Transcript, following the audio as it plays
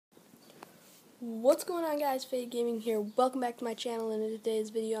What's going on, guys? Fade Gaming here. Welcome back to my channel. And in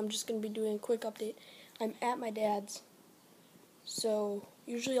today's video I'm just going to be doing a quick update. I'm at my dad's. So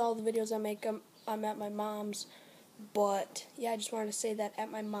usually all the videos I make I'm at my mom's, but yeah, I just wanted to say that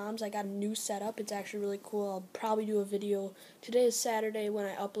at my mom's I got a new setup. It's actually really cool. I'll probably do a video. Today is Saturday when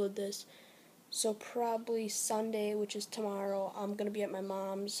I upload this, so probably Sunday, which is tomorrow, I'm going to be at my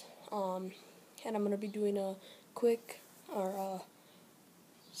mom's, and I'm going to be doing a quick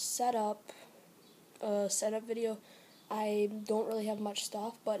setup video. I don't really have much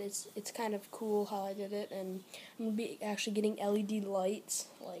stuff, but it's kind of cool how I did it, and I'm gonna be actually getting LED lights,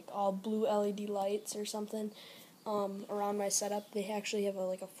 like all blue LED lights or something, around my setup. They actually have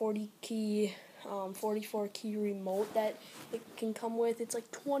a 44 key remote that it can come with. It's like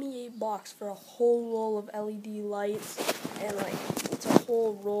 $28 for a whole roll of LED lights, and like it's a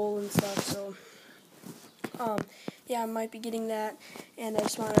whole roll and stuff. So yeah, I might be getting that, and I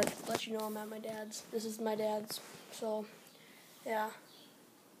just want to let you know I'm at my dad's. This is my dad's, so yeah,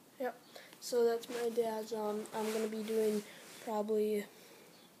 yep. So that's my dad's. I'm gonna be doing probably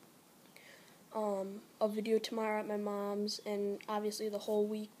a video tomorrow at my mom's, and obviously the whole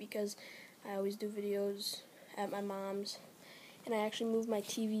week because I always do videos at my mom's. And I actually moved my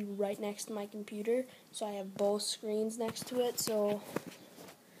TV right next to my computer, so I have both screens next to it, so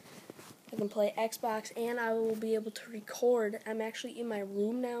I can play Xbox, and I will be able to record. I'm actually in my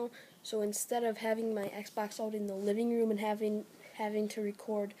room now, so instead of having my Xbox out in the living room and having to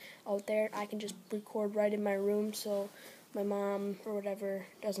record out there, I can just record right in my room, so my mom or whatever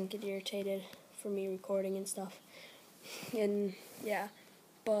doesn't get irritated for me recording and stuff. And yeah,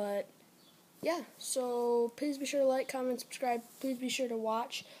 but yeah, so please be sure to like, comment, subscribe. Please be sure to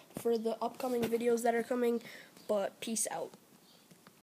watch for the upcoming videos that are coming, but peace out.